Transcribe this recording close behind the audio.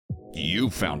You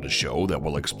found a show that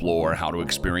will explore how to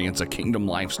experience a kingdom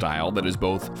lifestyle that is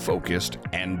both focused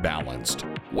and balanced.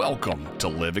 Welcome to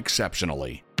Live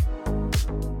Exceptionally.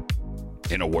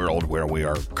 In a world where we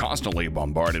are constantly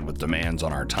bombarded with demands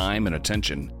on our time and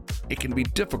attention, it can be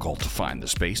difficult to find the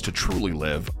space to truly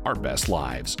live our best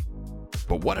lives.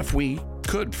 But what if we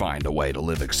could find a way to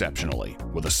live exceptionally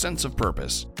with a sense of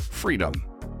purpose, freedom,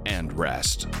 and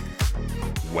rest?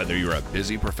 Whether you're a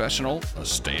busy professional, a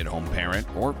stay-at-home parent,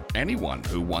 or anyone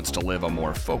who wants to live a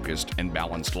more focused and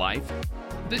balanced life,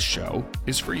 this show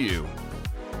is for you.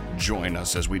 Join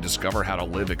us as we discover how to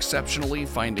live exceptionally,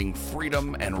 finding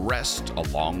freedom and rest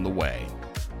along the way.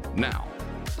 Now,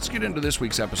 let's get into this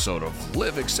week's episode of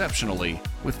Live Exceptionally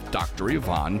with Dr.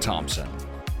 Yvonne Thompson.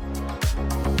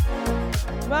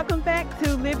 Welcome back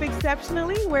to Live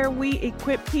Exceptionally, where we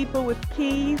equip people with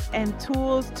keys and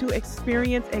tools to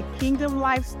experience a kingdom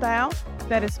lifestyle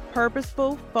that is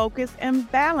purposeful, focused, and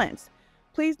balanced.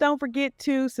 Please don't forget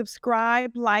to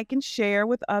subscribe, like, and share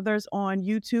with others on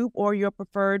YouTube or your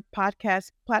preferred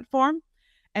podcast platform.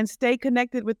 And stay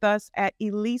connected with us at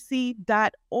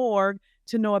elisi.org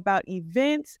to know about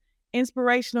events,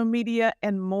 inspirational media,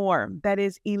 and more. That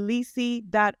is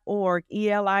elisi.org,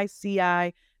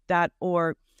 ELICI.org.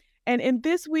 And in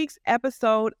this week's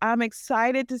episode, I'm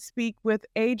excited to speak with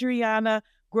Adriana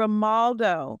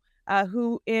Grimaldo,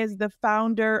 who is the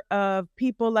founder of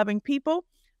People Loving People.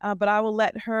 But I will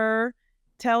let her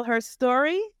tell her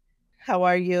story. How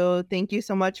are you? Thank you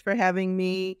so much for having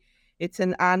me. It's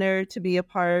an honor to be a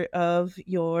part of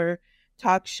your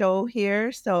talk show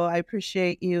here. So I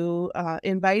appreciate you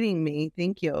inviting me.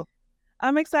 Thank you.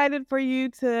 I'm excited for you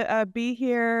to be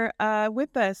here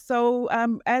with us. So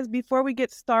as before we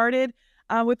get started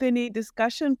with any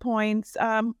discussion points,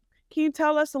 can you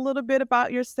tell us a little bit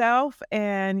about yourself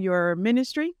and your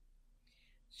ministry?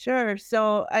 Sure.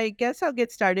 So I guess I'll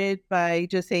get started by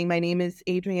just saying my name is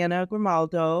Adriana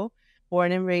Grimaldo,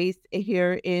 born and raised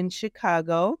here in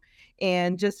Chicago.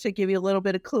 And just to give you a little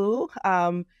bit of clue,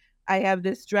 I have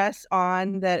this dress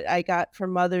on that I got for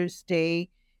Mother's Day.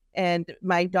 And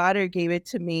my daughter gave it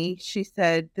to me. She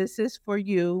said, "This is for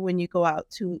you when you go out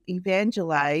to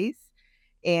evangelize."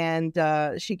 And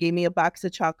she gave me a box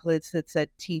of chocolates that said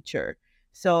teacher.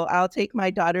 So I'll take my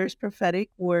daughter's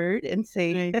prophetic word and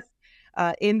say, Nice.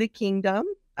 In the kingdom,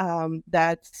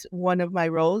 that's one of my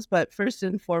roles. But first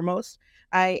and foremost,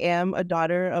 I am a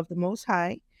daughter of the Most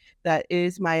High. That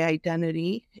is my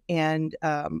identity. And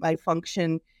my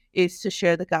function is to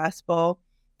share the gospel,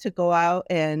 to go out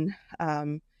and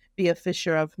be a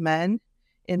fisher of men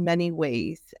in many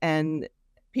ways. And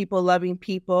People Loving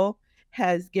People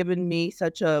has given me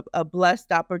such a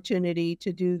blessed opportunity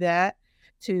to do that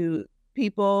to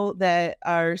people that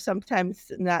are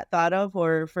sometimes not thought of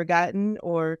or forgotten,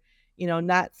 or,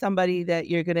 not somebody that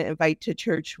you're going to invite to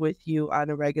church with you on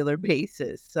a regular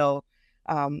basis. So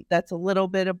that's a little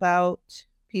bit about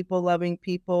People Loving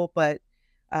People. But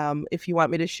if you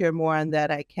want me to share more on that,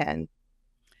 I can.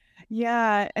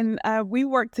 Yeah, and we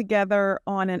worked together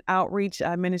on an outreach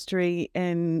ministry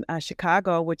in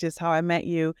Chicago, which is how I met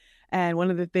you. And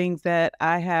one of the things that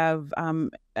I have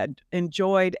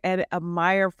enjoyed and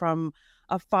admire from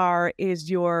afar is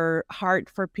your heart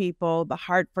for people, the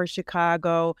heart for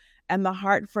Chicago, and the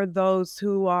heart for those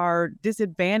who are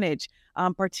disadvantaged,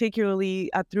 particularly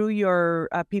through your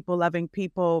People Loving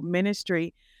People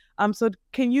ministry. So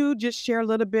can you just share a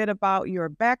little bit about your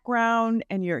background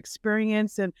and your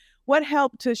experience and what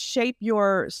helped to shape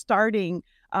your starting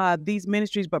these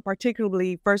ministries, but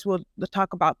particularly first we'll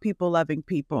talk about People Loving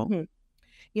People. Mhm.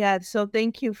 Yeah, so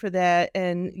thank you for that.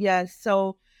 And yes,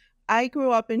 so I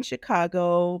grew up in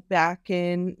Chicago back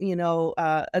in,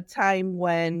 a time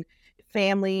when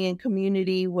family and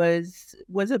community was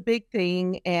a big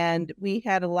thing, and we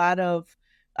had a lot of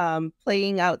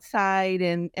playing outside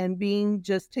and being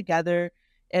just together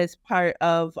as part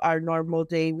of our normal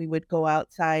day. We would go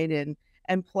outside and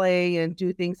play and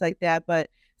do things like that. But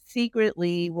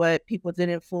secretly, what people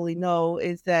didn't fully know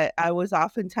is that I was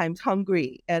oftentimes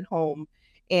hungry at home.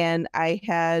 And I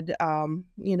had,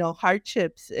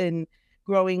 hardships in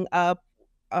growing up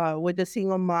with a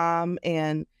single mom.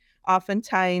 And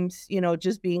oftentimes,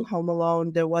 just being home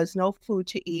alone, there was no food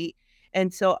to eat.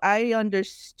 And so I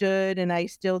understood, and I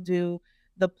still do,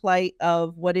 the plight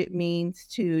of what it means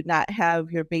to not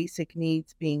have your basic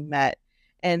needs being met.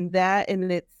 And that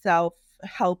in itself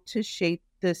helped to shape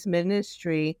this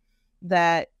ministry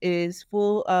that is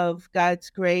full of God's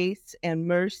grace and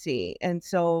mercy. And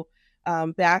so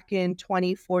back in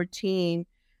 2014,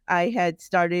 I had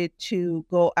started to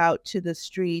go out to the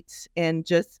streets, and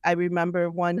I remember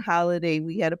one holiday,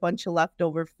 we had a bunch of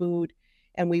leftover food,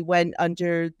 and we went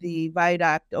under the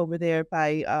viaduct over there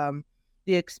by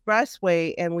the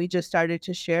expressway, and we just started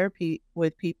to share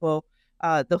with people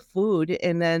the food.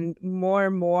 And then more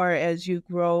and more, as you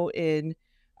grow in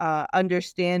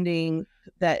understanding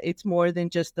that it's more than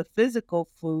just the physical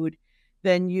food,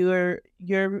 then your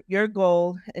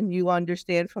goal, and you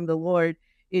understand from the Lord,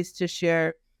 is to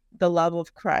share the love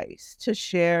of Christ, to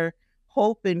share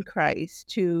hope in Christ,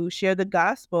 to share the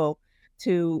gospel,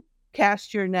 to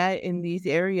cast your net in these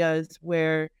areas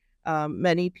where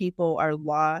many people are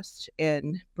lost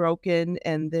and broken,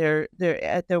 and they're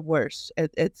at their worst.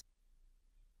 It's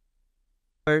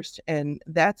worst, and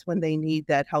that's when they need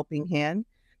that helping hand.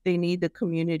 They need the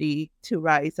community to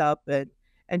rise up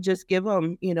and just give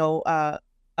them, a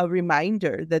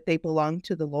reminder that they belong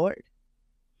to the Lord.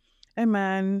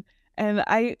 Amen. And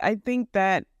I think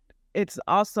that it's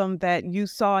awesome that you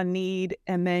saw a need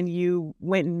and then you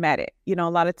went and met it. A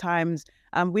lot of times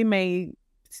we may,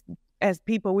 as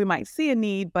people, we might see a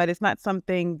need, but it's not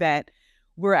something that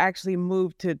we're actually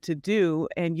moved to do.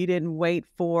 And you didn't wait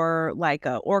for like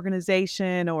a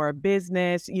organization or a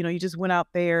business. You just went out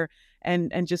there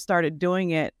and just started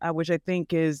doing it, which I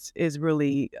think is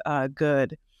really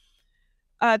good.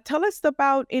 Tell us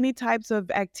about any types of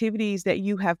activities that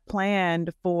you have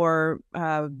planned for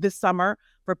this summer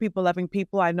for People Loving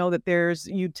People. I know that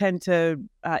you tend to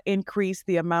increase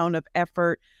the amount of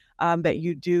effort that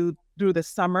you do through the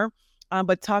summer,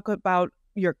 but talk about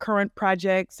your current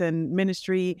projects and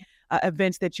ministry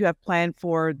events that you have planned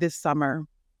for this summer.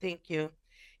 Thank you.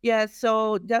 Yeah,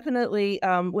 so definitely,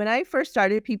 when I first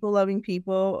started People Loving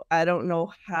People, I don't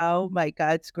know how, by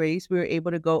God's grace, we were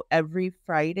able to go every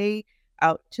Friday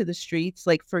out to the streets.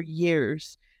 Like, for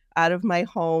years, out of my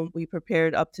home, we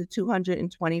prepared up to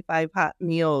 225 hot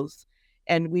meals,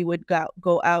 and we would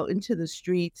go out into the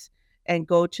streets and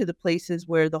go to the places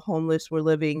where the homeless were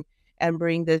living and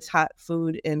bring this hot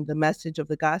food and the message of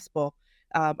the gospel.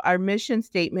 Our mission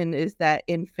statement is that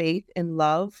in faith and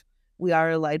love, we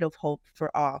are a light of hope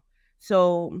for all.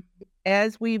 So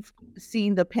as we've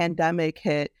seen the pandemic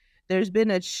hit, there's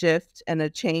been a shift and a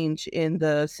change in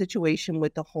the situation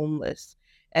with the homeless.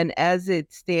 And as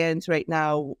it stands right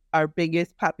now, our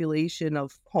biggest population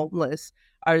of homeless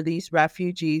are these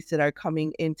refugees that are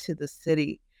coming into the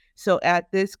city. So at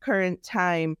this current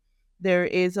time, there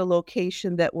is a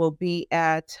location that will be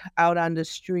out on the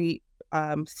street,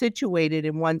 situated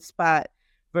in one spot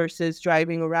versus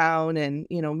driving around and,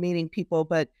 meeting people.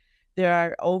 But there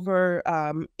are over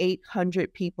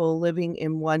 800 people living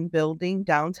in one building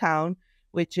downtown,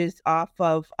 which is off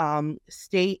of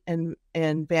State and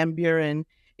Van Buren.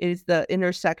 It is the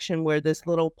intersection where this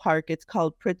little park, it's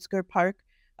called Pritzker Park,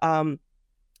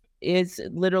 is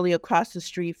literally across the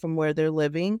street from where they're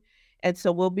living. And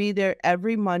so we'll be there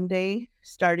every Monday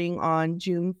starting on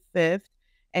June 5th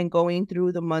and going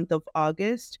through the month of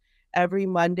August, every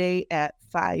Monday at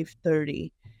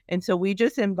 5:30. And so we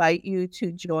just invite you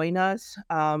to join us.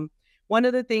 One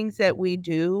of the things that we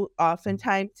do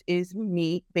oftentimes is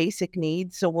meet basic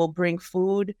needs. So we'll bring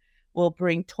food, we'll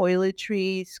bring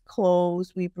toiletries,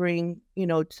 clothes, we bring,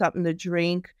 something to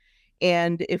drink,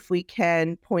 and if we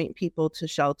can, point people to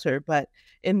shelter. But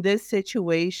in this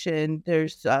situation,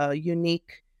 there's a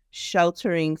unique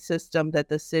sheltering system that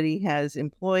the city has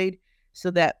employed. So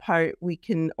that part we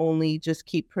can only just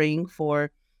keep praying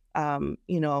for,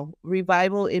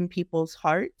 revival in people's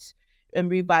hearts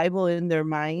and revival in their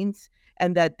minds,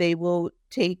 and that they will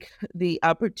take the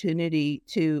opportunity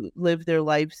to live their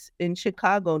lives in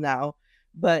Chicago now,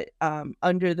 but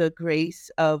under the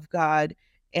grace of God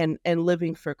and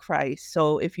living for Christ.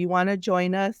 So if you want to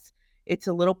join us, it's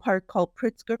a little park called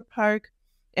Pritzker Park,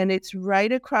 and it's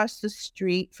right across the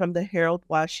street from the Harold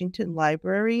Washington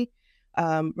Library,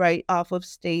 right off of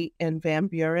State and Van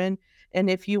Buren. And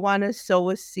if you want to sow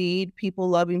a seed, People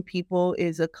Loving People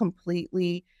is a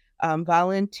completely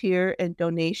volunteer and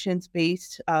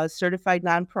donations-based certified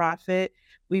nonprofit.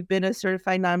 We've been a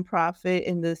certified nonprofit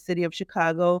in the city of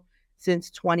Chicago since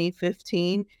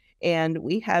 2015, and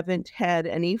we haven't had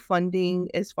any funding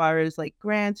as far as like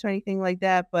grants or anything like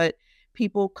that, but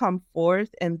people come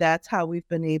forth, and that's how we've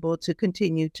been able to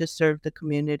continue to serve the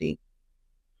community.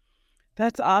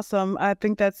 That's awesome. I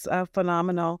think that's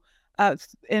phenomenal.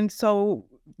 And so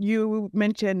you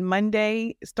mentioned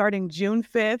Monday starting June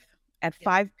 5th at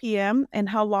 5 p.m. And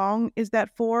how long is that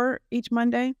for each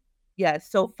Monday? Yes,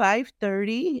 so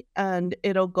 5:30, and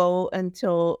it'll go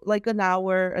until like an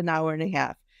hour and a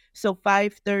half. So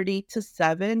 5:30 to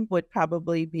 7 would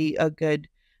probably be a good,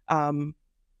 time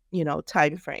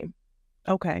frame.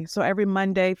 Okay, so every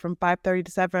Monday from 5:30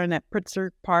 to 7 at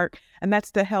Pritzker Park, and that's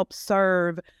to help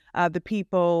serve the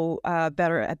people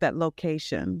that are at that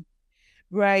location.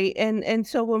 Right. And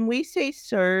so when we say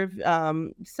serve,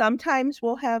 sometimes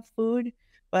we'll have food,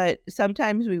 but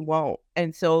sometimes we won't.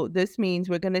 And so this means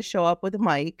we're going to show up with a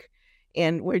mic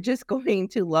and we're just going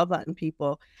to love on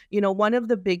people. One of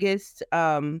the biggest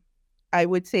I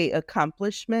would say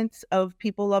accomplishments of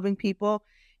people loving people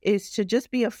is to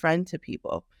just be a friend to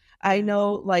people. I Yeah.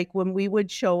 know like when we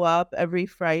would show up every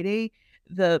Friday,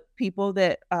 the people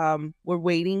that were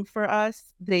waiting for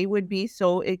us, they would be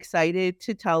so excited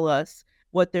to tell us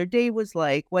what their day was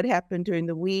like, what happened during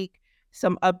the week,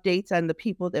 some updates on the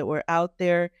people that were out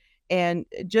there. And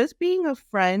just being a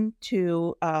friend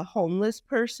to a homeless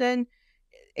person,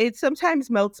 it sometimes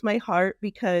melts my heart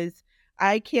because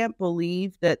I can't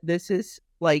believe that this is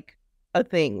like a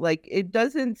thing. Like it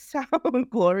doesn't sound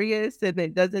glorious and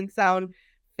it doesn't sound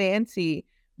fancy,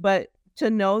 but to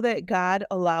know that God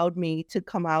allowed me to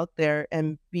come out there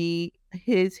and be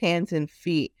his hands and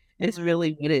feet is Mhm.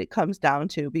 really what it comes down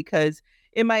to because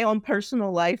in my own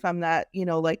personal life I'm not,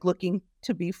 like looking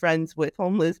to be friends with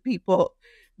homeless people,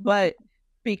 but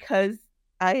because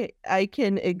I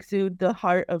can exude the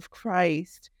heart of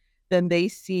Christ, then they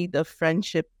see the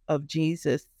friendship of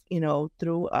Jesus,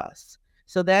 through us.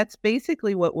 So that's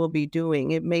basically what we'll be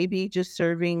doing. It may be just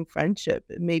serving friendship.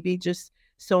 It may be just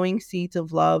sowing seeds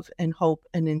of love and hope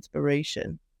and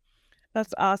inspiration.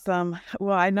 That's awesome.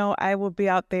 Well, I know I will be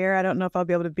out there. I don't know if I'll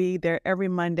be able to be there every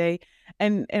Monday.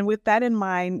 And with that in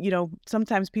mind,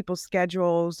 sometimes people's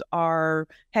schedules are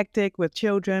hectic with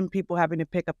children, people having to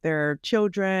pick up their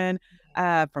children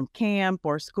from camp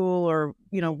or school or,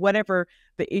 whatever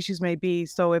the issues may be.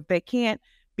 So if they can't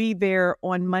be there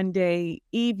on Monday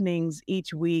evenings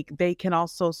each week, they can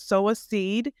also sow a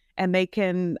seed and they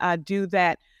can do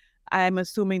that, I'm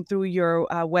assuming, through your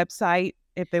website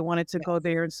if they wanted to go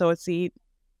there and sow a seed.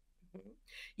 Mhm.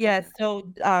 Yeah, Okay.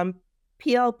 so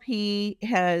PLP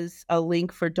has a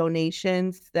link for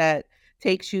donations that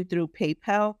takes you through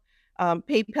PayPal.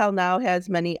 PayPal now has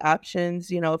many options.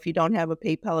 If you don't have a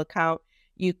PayPal account,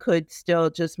 you could still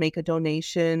just make a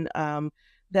donation.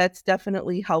 That's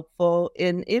definitely helpful.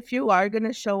 And if you are going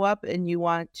to show up and you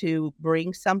want to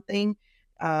bring something,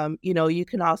 you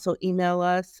can also email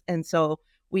us. And so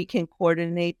we can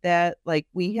coordinate that. Like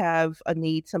we have a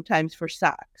need sometimes for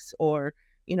socks or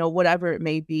whatever it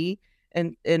may be.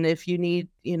 And if you need,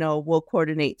 we'll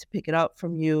coordinate to pick it up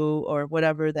from you or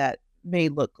whatever that may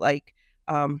look like.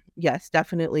 Yes,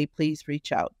 definitely please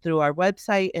reach out through our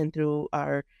website and through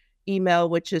our email,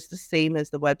 which is the same as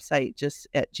the website, just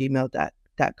at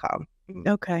gmail.com.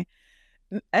 Okay.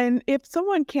 And if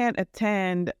someone can't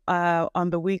attend on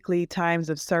the weekly times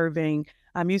of serving,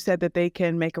 you said that they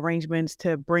can make arrangements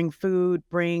to bring food,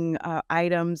 bring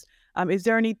items. Is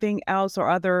there anything else or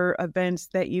other events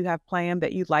that you have planned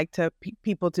that you'd like to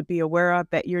people to be aware of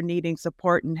that you're needing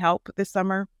support and help this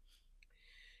summer?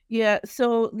 Yeah,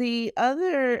 so the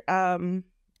other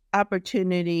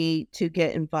opportunity to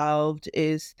get involved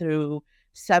is through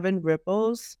Seven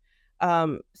Ripples.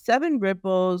 Seven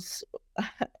Ripples,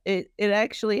 it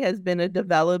actually has been a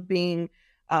developing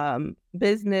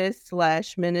business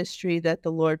slash ministry that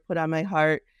the Lord put on my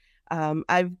heart.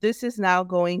 I've This is now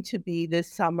going to be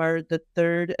this summer the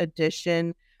third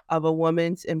edition of a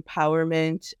woman's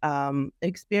empowerment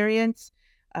experience.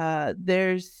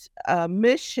 There's a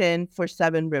mission for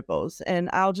Seven Ripples, and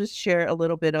I'll just share a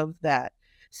little bit of that.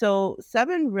 So,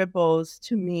 Seven Ripples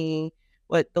to me,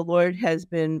 what the Lord has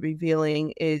been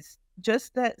revealing is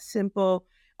just that simple.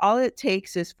 All it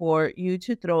takes is for you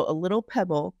to throw a little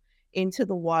pebble into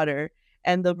the water,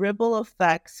 and the ripple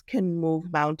effects can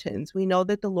move mountains. We know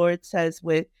that the Lord says,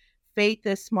 with faith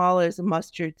as small as a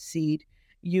mustard seed,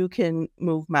 you can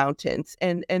move mountains.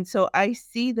 And so I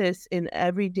see this in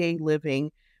everyday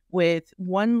living with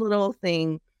one little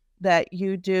thing that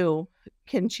you do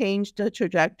can change the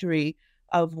trajectory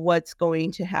of what's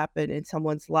going to happen in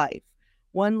someone's life.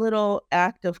 One little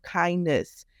act of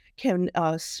kindness can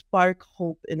spark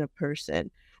hope in a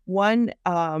person. One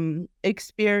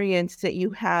experience that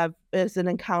you have as an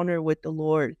encounter with the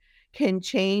Lord can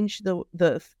change the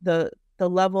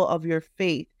level of your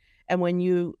faith. And when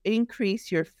you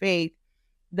increase your faith,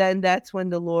 then that's when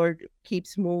the Lord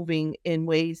keeps moving in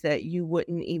ways that you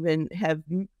wouldn't even have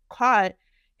caught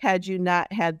had you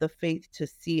not had the faith to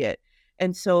see it.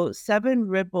 And so, Seven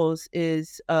Ripples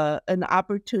is an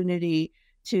opportunity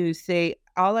to say,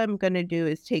 all I'm going to do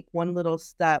is take one little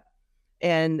step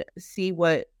and see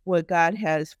what God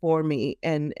has for me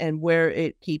and where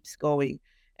it keeps going.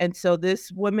 And so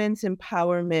this women's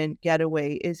empowerment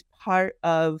getaway is part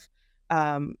of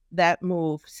that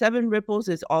move. Seven Ripples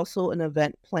is also an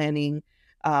event planning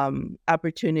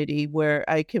opportunity where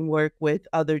I can work with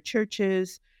other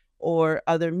churches or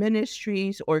other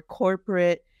ministries or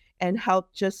corporate and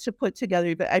help just to put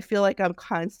together. But I feel like I'm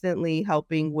constantly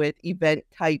helping with event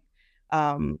type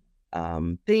um,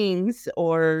 things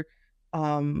or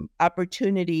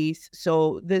opportunities.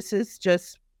 So this is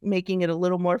just making it a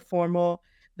little more formal,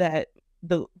 that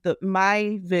the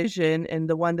my vision and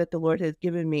the one that the Lord has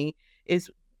given me is,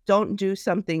 don't do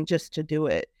something just to do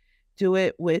it. Do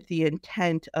it with the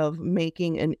intent of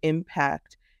making an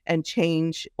impact and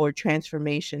change or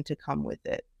transformation to come with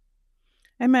it.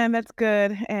 Amen. That's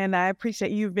good. And I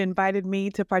appreciate you've invited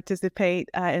me to participate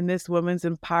in this women's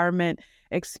empowerment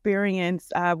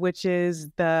experience, which is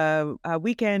the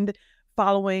weekend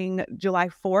following July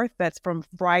 4th. That's from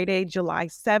Friday, July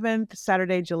 7th,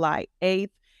 Saturday, July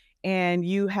 8th. And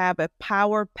you have a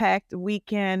power packed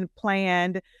weekend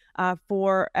planned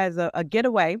for as a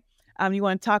getaway. You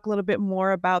want to talk a little bit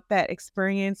more about that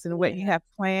experience and what you have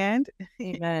planned?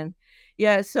 Amen.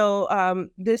 Yeah, so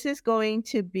this is going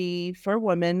to be for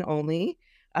women only.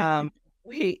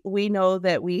 We know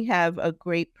that we have a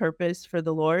great purpose for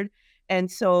the Lord,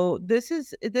 and so this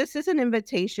is an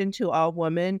invitation to all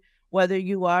women, whether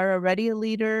you are already a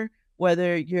leader,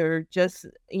 whether you're just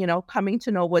coming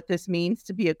to know what this means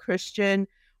to be a Christian,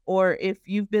 or if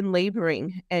you've been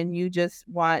laboring and you just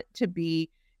want to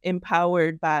be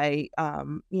empowered by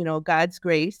God's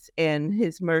grace and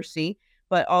His mercy,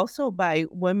 but also by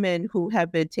women who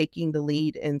have been taking the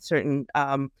lead in certain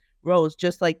roles,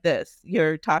 just like this,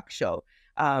 your talk show.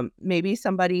 Maybe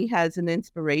somebody has an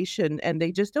inspiration and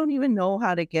they just don't even know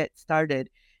how to get started.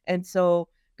 And so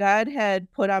God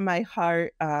had put on my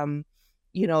heart, to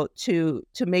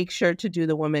make sure to do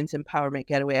the Women's Empowerment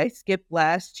Getaway. I skipped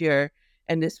last year,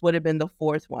 and this would have been the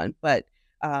fourth one, but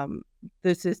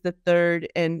this is the third.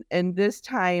 And this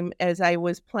time, as I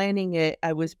was planning it,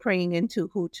 I was praying into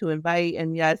who to invite.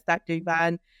 And yes, Dr.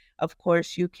 Yvonne, of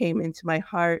course, you came into my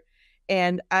heart.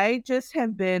 And I just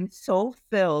have been so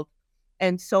filled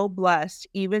and so blessed,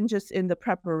 even just in the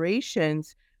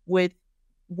preparations with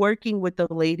working with the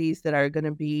ladies that are going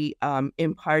to be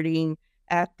imparting,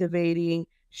 activating,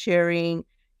 sharing,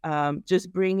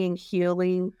 just bringing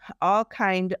healing, all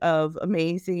kind of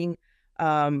amazing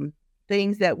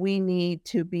things that we need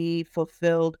to be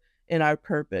fulfilled in our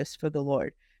purpose for the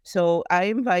Lord. So I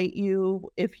invite you,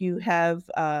 if you have,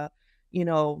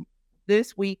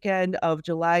 this weekend of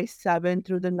July 7th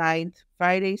through the 9th,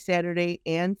 Friday, Saturday,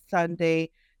 and Sunday,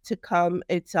 to come.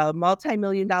 It's a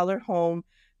multi-million dollar home.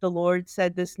 The Lord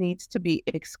said this needs to be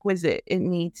exquisite. It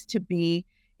needs to be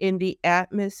in the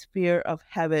atmosphere of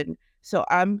heaven. So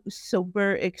I'm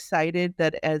super excited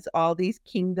that as all these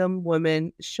kingdom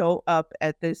women show up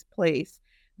at this place,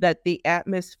 that the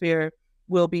atmosphere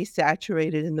will be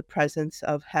saturated in the presence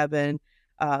of heaven,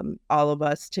 all of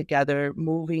us together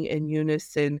moving in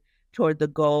unison toward the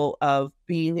goal of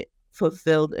being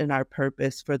fulfilled in our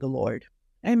purpose for the Lord.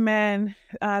 Amen.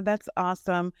 That's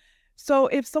awesome. So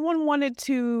if someone wanted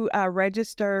to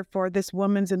register for this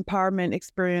women's empowerment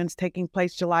experience taking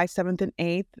place July 7th and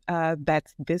 8th,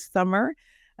 that's this summer,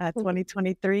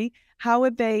 2023, how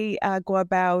would they go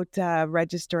about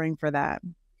registering for that?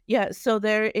 Yeah, so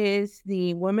there is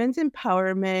the Women's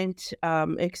Empowerment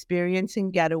Experience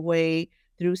and Getaway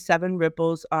through Seven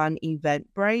Ripples on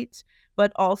Eventbrite,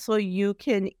 but also you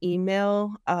can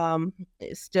email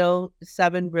still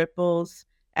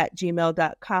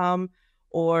sevenripples@gmail.com.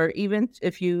 Or even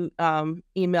if you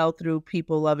email through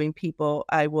People Loving People,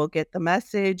 I will get the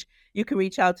message. You can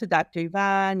reach out to Dr.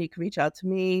 Yvonne. You can reach out to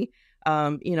me,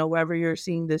 wherever you're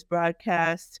seeing this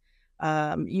broadcast.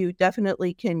 You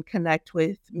definitely can connect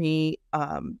with me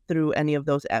through any of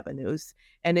those avenues.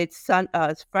 And it's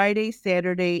Friday,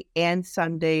 Saturday, and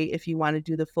Sunday if you want to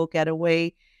do the full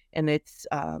getaway. And it's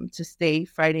to stay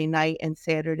Friday night and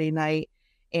Saturday night.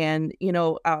 And,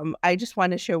 I just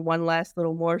want to share one last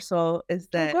little morsel is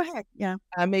that Go ahead. Yeah.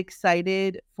 I'm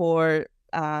excited for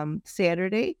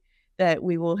Saturday that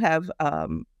we will have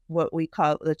what we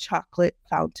call the chocolate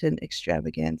fountain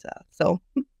extravaganza. So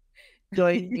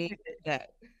join me in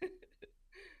that.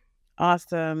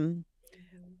 Awesome.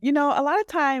 A lot of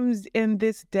times in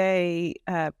this day,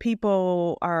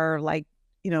 people are like,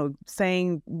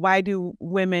 saying, why do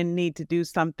women need to do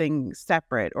something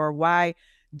separate? Or why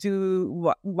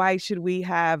should we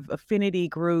have affinity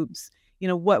groups?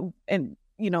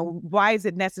 Why is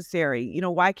it necessary?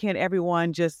 Why can't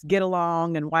everyone just get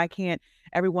along, and why can't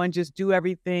everyone just do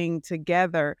everything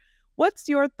together? What's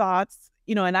your thoughts?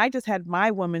 And I just had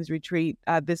my women's retreat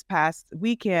this past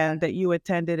weekend that you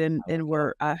attended and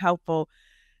were helpful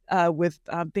with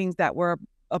things that were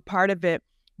a part of it.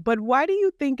 But why do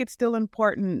you think it's still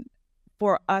important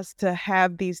for us to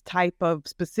have these type of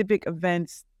specific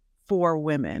events for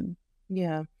women?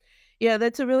 Yeah. Yeah,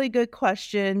 that's a really good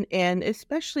question. And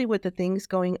especially with the things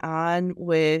going on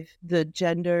with the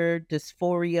gender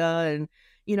dysphoria and,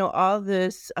 all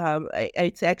this,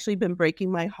 it's actually been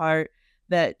breaking my heart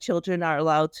that children are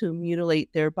allowed to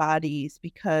mutilate their bodies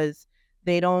because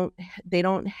they don't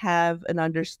have an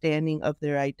understanding of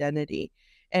their identity.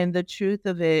 And the truth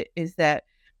of it is that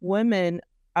women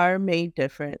are made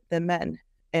different than men,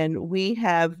 and we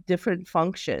have different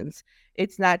functions.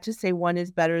 It's not to say one is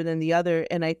better than the other.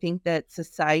 And I think that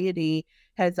society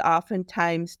has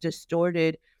oftentimes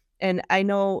distorted. And I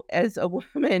know as a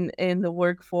woman in the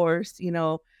workforce,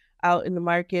 out in the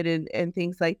market and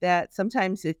things like that,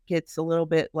 sometimes it gets a little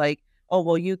bit like, oh,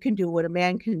 well, you can do what a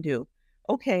man can do.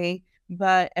 Okay.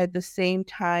 But at the same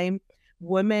time,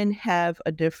 women have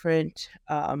a different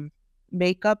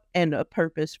makeup and a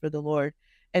purpose for the Lord.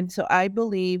 And so I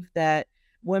believe that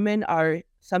women are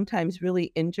sometimes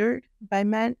really injured by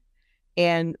men.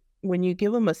 And when you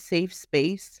give them a safe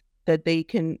space that they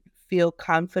can feel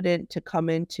confident to come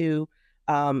into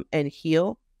and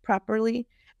heal properly,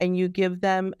 and you give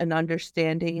them an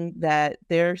understanding that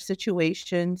their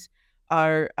situations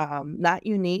are not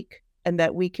unique and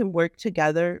that we can work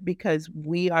together because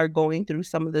we are going through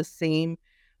some of the same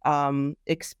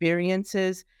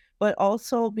experiences, but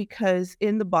also because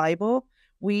in the Bible,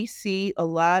 we see a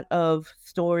lot of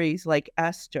stories like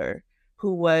Esther,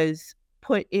 who was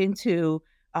put into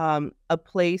a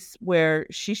place where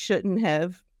she shouldn't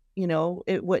have,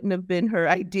 it wouldn't have been her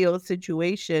ideal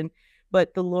situation,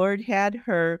 but the Lord had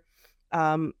her,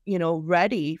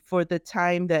 ready for the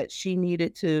time that she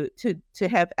needed to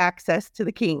have access to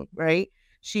the king, right?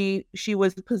 She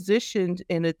was positioned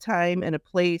in a time and a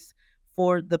place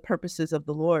for the purposes of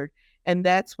the Lord. And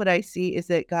that's what I see is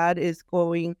that God is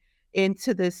going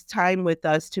into this time with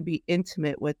us to be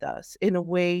intimate with us in a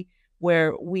way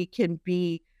where we can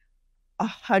be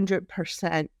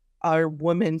 100% our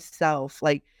woman's self.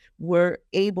 Like we're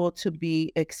able to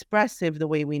be expressive the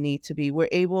way we need to be. We're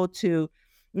able to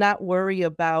not worry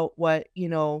about what,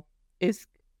 is,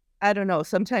 I don't know.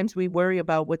 Sometimes we worry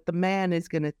about what the man is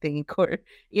going to think, or,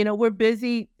 we're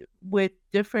busy with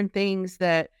different things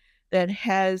that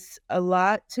has a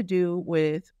lot to do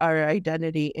with our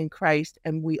identity in Christ,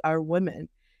 and we are women.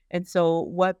 And so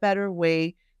what better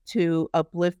way to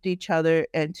uplift each other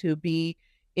and to be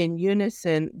in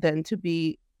unison than to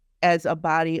be as a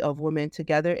body of women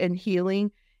together and healing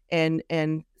and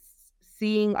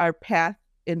seeing our path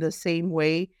in the same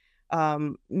way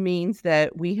means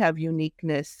that we have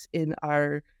uniqueness in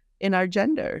our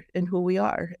gender and who we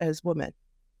are as women.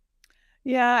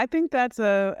 Yeah, I think that's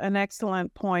an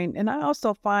excellent point. And I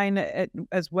also find it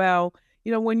as well,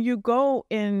 when you go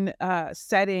in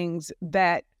settings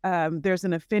that there's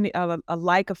an affinity, a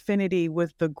like affinity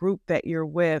with the group that you're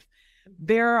with,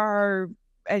 there are,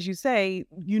 as you say,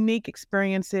 unique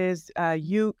experiences,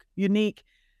 unique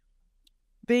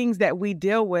things that we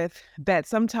deal with that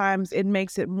sometimes it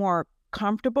makes it more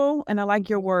comfortable. And I like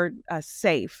your word,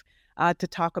 safe, to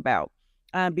talk about.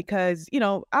 Because,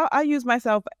 I use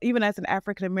myself, even as an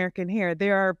African American hair,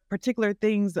 there are particular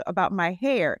things about my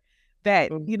hair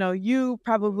that, Mm. you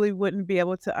probably wouldn't be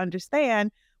able to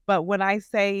understand. But when I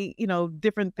say,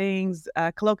 different things,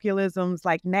 colloquialisms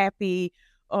like nappy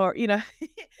or, Mhm.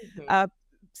 uh,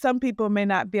 some people may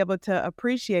not be able to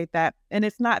appreciate that. And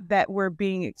it's not that we're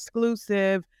being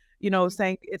exclusive,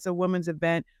 saying it's a women's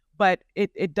event, but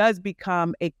it does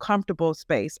become a comfortable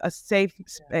space, a safe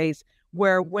space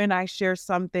where when I share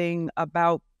something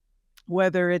about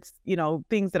whether it's,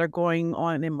 things that are going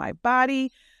on in my body,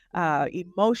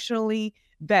 emotionally,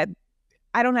 that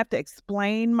I don't have to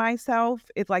explain myself.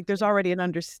 It's like there's already an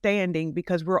understanding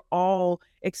because we're all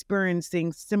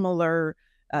experiencing similar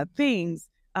things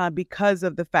because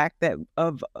of the fact that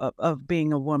of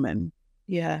being a woman.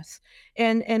 Yes.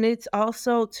 And it's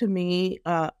also to me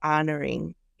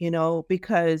honoring,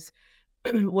 because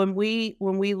when we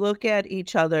look at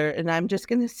each other, and I'm just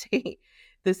going to say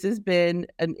this has been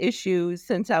an issue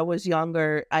since I was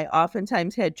younger. I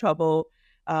oftentimes had trouble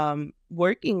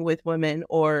working with women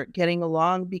or getting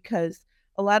along because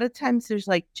a lot of times there's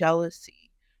like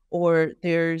jealousy or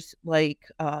there's like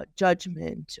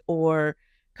judgment or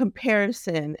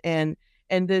comparison and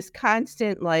this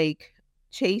constant like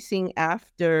chasing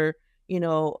after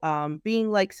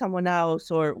being like someone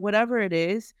else or whatever it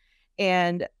is.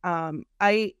 And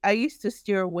I used to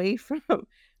steer away from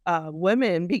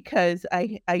women because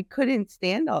I couldn't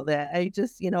stand all that. I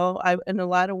just I in a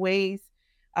lot of ways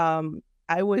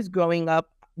I was growing up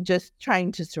just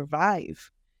trying to survive,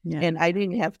 Yeah. and I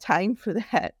didn't have time for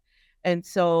that. And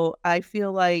so I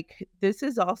feel like this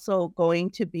is also going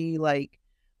to be like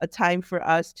a time for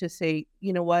us to say,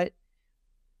 you know what?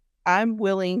 I'm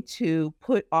willing to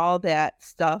put all that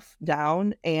stuff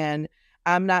down, and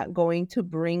I'm not going to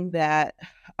bring that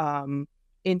um,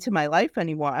 into my life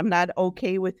anymore. I'm not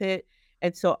okay with it.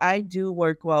 And so I do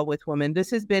work well with women. This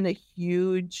has been a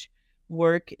huge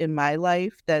work in my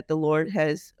life that the Lord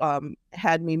has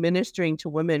had me ministering to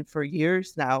women for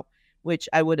years now, which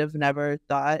I would have never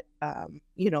thought,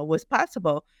 was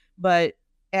possible. But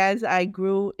as I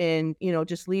grew in,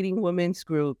 just leading women's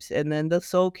groups and then the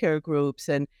soul care groups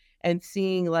and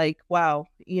seeing like, wow,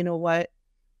 you know what?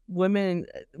 Women,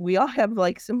 we all have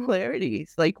like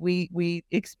similarities. Like we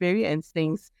experience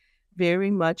things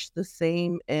very much the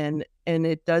same, and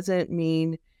it doesn't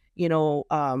mean,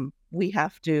 we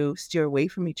have to steer away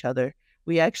from each other.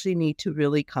 We actually need to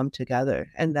really come together,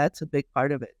 and that's a big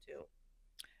part of it too.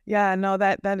 Yeah, no,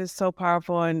 that is so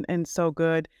powerful and so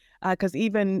good. Because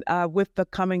even with the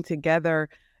coming together,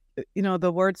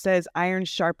 the word says iron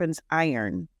sharpens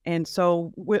iron. And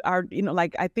so with our,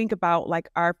 like I think about like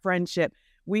our friendship,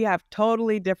 we have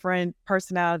totally different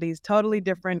personalities, totally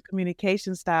different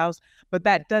communication styles, but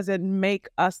that doesn't make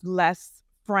us less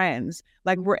friends.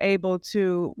 Like we're able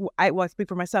to, I speak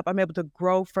for myself, I'm able to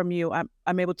grow from you.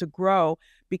 I'm able to grow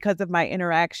because of my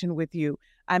interaction with you.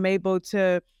 I'm able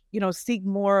to, seek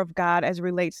more of God as it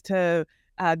relates to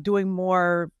doing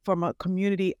more from a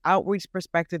community outreach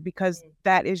perspective because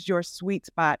that is your sweet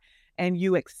spot and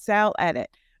you excel at it.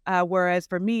 Whereas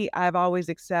for me, I've always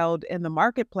excelled in the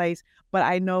marketplace, but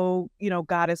I know,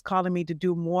 God is calling me to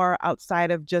do more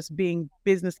outside of just being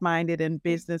business minded and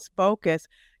business focused,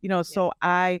 Yeah. so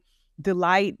I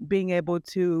delight being able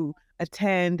to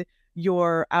attend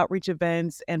your outreach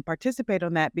events and participate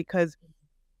on that because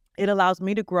it allows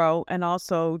me to grow and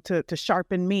also to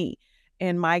sharpen me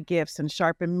and my gifts and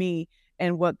sharpen me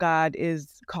and what God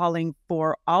is calling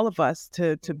for all of us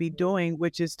to be Mhm. doing,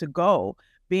 which is to go,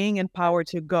 being empowered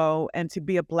to go and to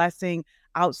be a blessing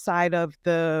outside of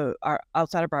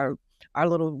outside of our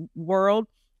little world,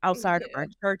 outside of Yeah. our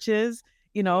churches,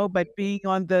 but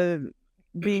Mhm.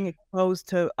 being exposed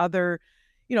to other,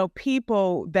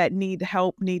 people that need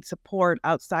help, need support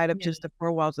outside of Yeah. just the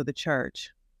four walls of the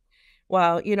church.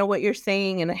 Well, you know what you're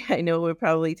saying, and I know we're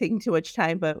probably taking too much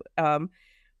time, but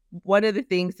one of the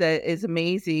things that is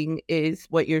amazing is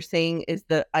what you're saying is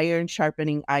the iron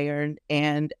sharpening iron.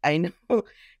 And I know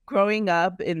growing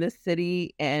up in the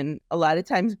city and a lot of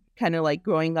times kind of like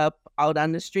growing up out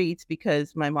on the streets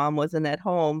because my mom wasn't at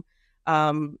home,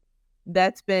 um,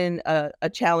 that's been a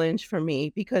challenge for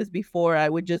me because before I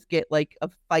would just get like a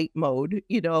fight mode,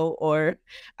 or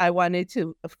I wanted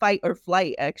to fight or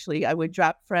flight actually. I would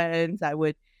drop friends, I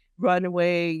would run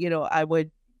away, I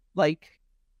would like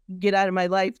get out of my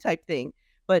life type thing.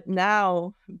 But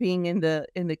now being in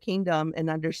the kingdom and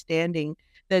understanding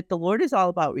that the Lord is all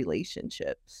about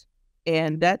relationships.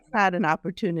 And that's not an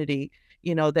opportunity,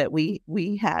 that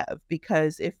we have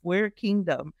because if we're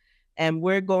kingdom and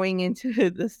we're going into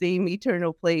the same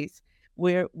eternal place,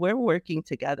 we're working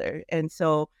together. And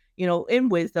so, in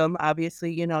wisdom,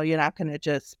 obviously, you're not going to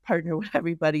just partner with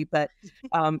everybody, but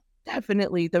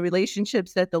definitely the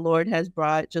relationships that the Lord has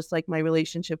brought, just like my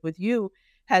relationship with you,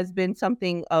 has been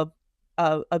something of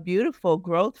a beautiful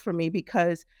growth for me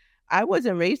because I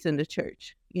wasn't raised in the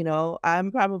church.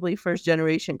 I'm probably first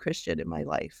generation Christian in my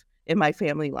life, in my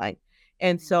family line.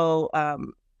 And so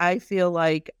I feel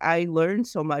like I learned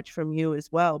so much from you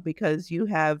as well because you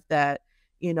have that,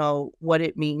 what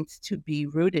it means to be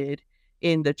rooted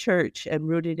in the church and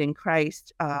rooted in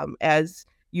Christ as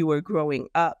you were growing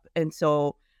up. And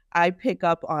so I pick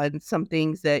up on some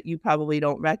things that you probably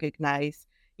don't recognize,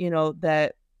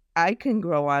 that I can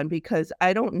grow on because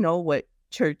I don't know what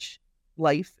church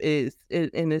life is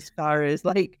in as far as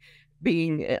like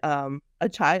being a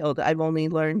child. I've only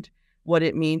learned what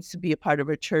it means to be a part of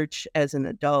a church as an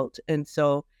adult. And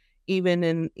so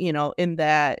even in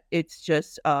that it's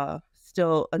just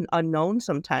still an unknown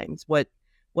sometimes what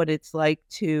it's like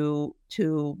to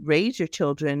raise your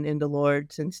children in the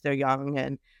Lord since they're young.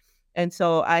 And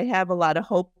so I have a lot of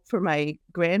hope for my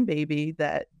grandbaby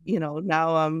that,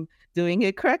 now I'm doing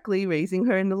it correctly, raising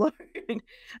her in the Lord,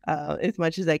 as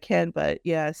much as I can. But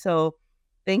yeah, so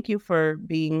thank you for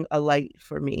being a light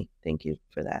for me. Thank you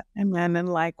for that. Amen. And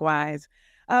likewise.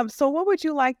 So, what would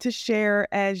you like to share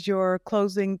as your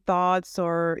closing thoughts,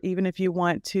 or even if you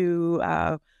want to,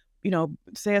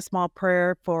 say a small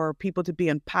prayer for people to be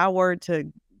empowered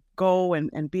to go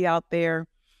and be out there?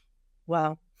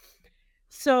 Wow.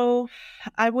 So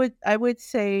I would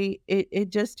say it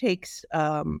just takes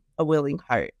a willing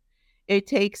heart. it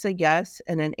takes a yes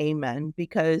and an amen,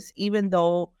 because even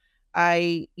though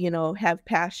I, have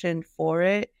passion for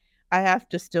it, I have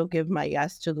to still give my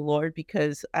yes to the Lord,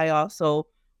 because I also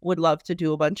would love to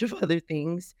do a bunch of other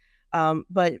things.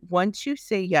 But once you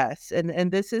say yes,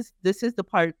 and this is the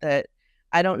part that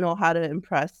I don't know how to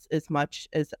impress as much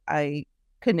as I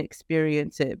can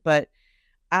experience it, but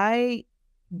I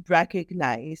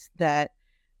recognize that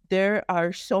there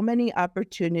are so many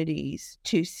opportunities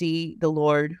to see the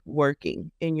Lord working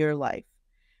in your life.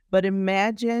 But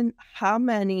imagine how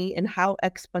many and how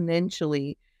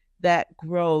exponentially that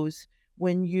grows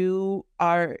when you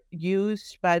are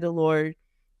used by the Lord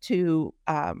to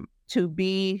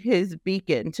be his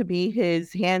beacon, to be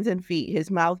his hands and feet,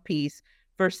 his mouthpiece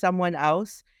for someone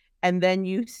else. And then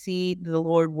you see the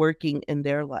Lord working in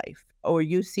their life, or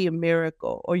you see a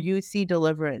miracle, or you see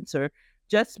deliverance, or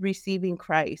just receiving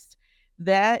Christ.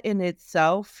 That in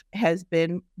itself has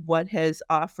been what has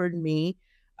offered me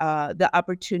the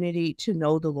opportunity to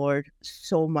know the Lord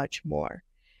so much more,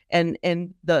 and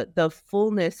the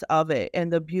fullness of it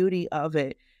and the beauty of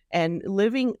it. And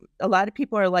living, a lot of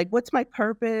people are like, what's my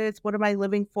purpose? What am I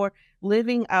living for?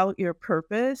 Living out your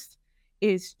purpose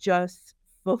is just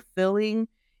fulfilling,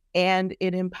 and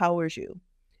it empowers you.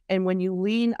 And when you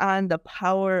lean on the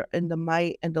power and the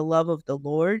might and the love of the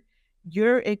Lord,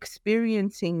 you're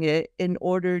experiencing it in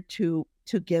order to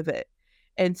give it.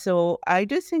 And so I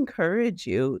just encourage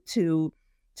you to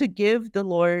give the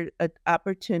Lord an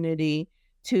opportunity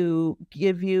to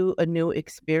give you a new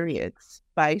experience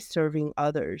by serving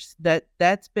others.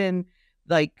 That's been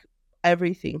like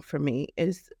everything for me.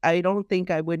 Is I don't think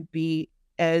I would be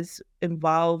as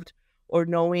involved or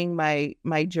knowing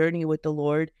my journey with the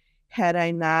Lord had I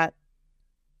not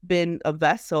been a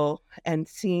vessel and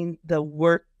seen the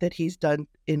work that he's done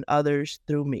in others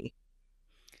through me.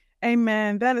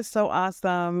 Amen. That is so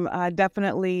awesome.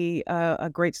 Definitely a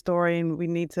great story, and we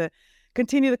need to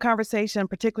continue the conversation,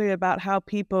 particularly about how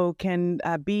people can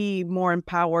be more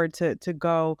empowered to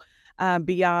go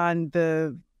beyond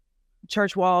the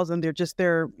church walls and their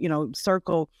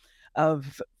circle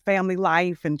of family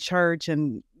life and church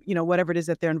and whatever it is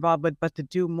that they're involved with, but to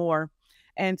do more.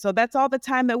 And so that's all the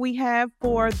time that we have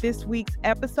for this week's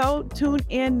episode. Tune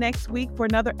in next week for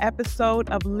another episode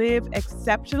of Live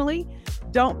Exceptionally.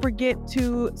 Don't forget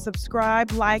to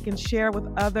subscribe, like, and share with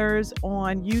others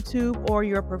on YouTube or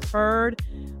your preferred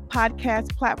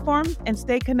podcast platform, and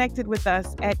stay connected with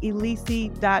us at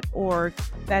elisi.org.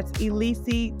 That's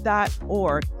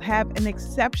elisi.org. Have an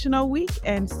exceptional week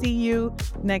and see you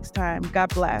next time. God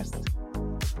bless.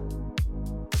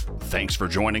 Thanks for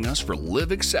joining us for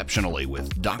Live Exceptionally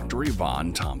with Dr.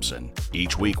 Yvonne Thompson.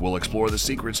 Each week we'll explore the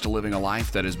secrets to living a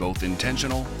life that is both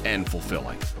intentional and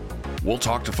fulfilling. We'll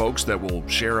talk to folks that will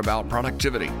share about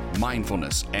productivity,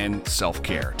 mindfulness, and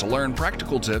self-care to learn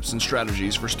practical tips and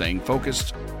strategies for staying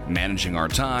focused, managing our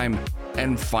time,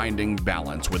 and finding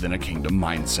balance within a kingdom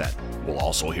mindset. We'll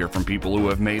also hear from people who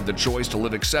have made the choice to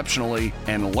live exceptionally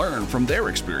and learn from their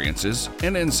experiences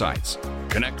and insights.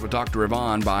 Connect with Dr.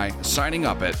 Yvonne by signing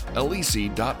up at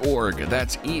elisi.org.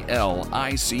 That's ELICI.org.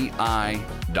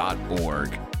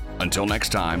 Until next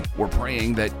time, we're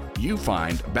praying that you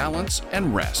find balance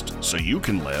and rest so you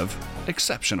can live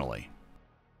exceptionally.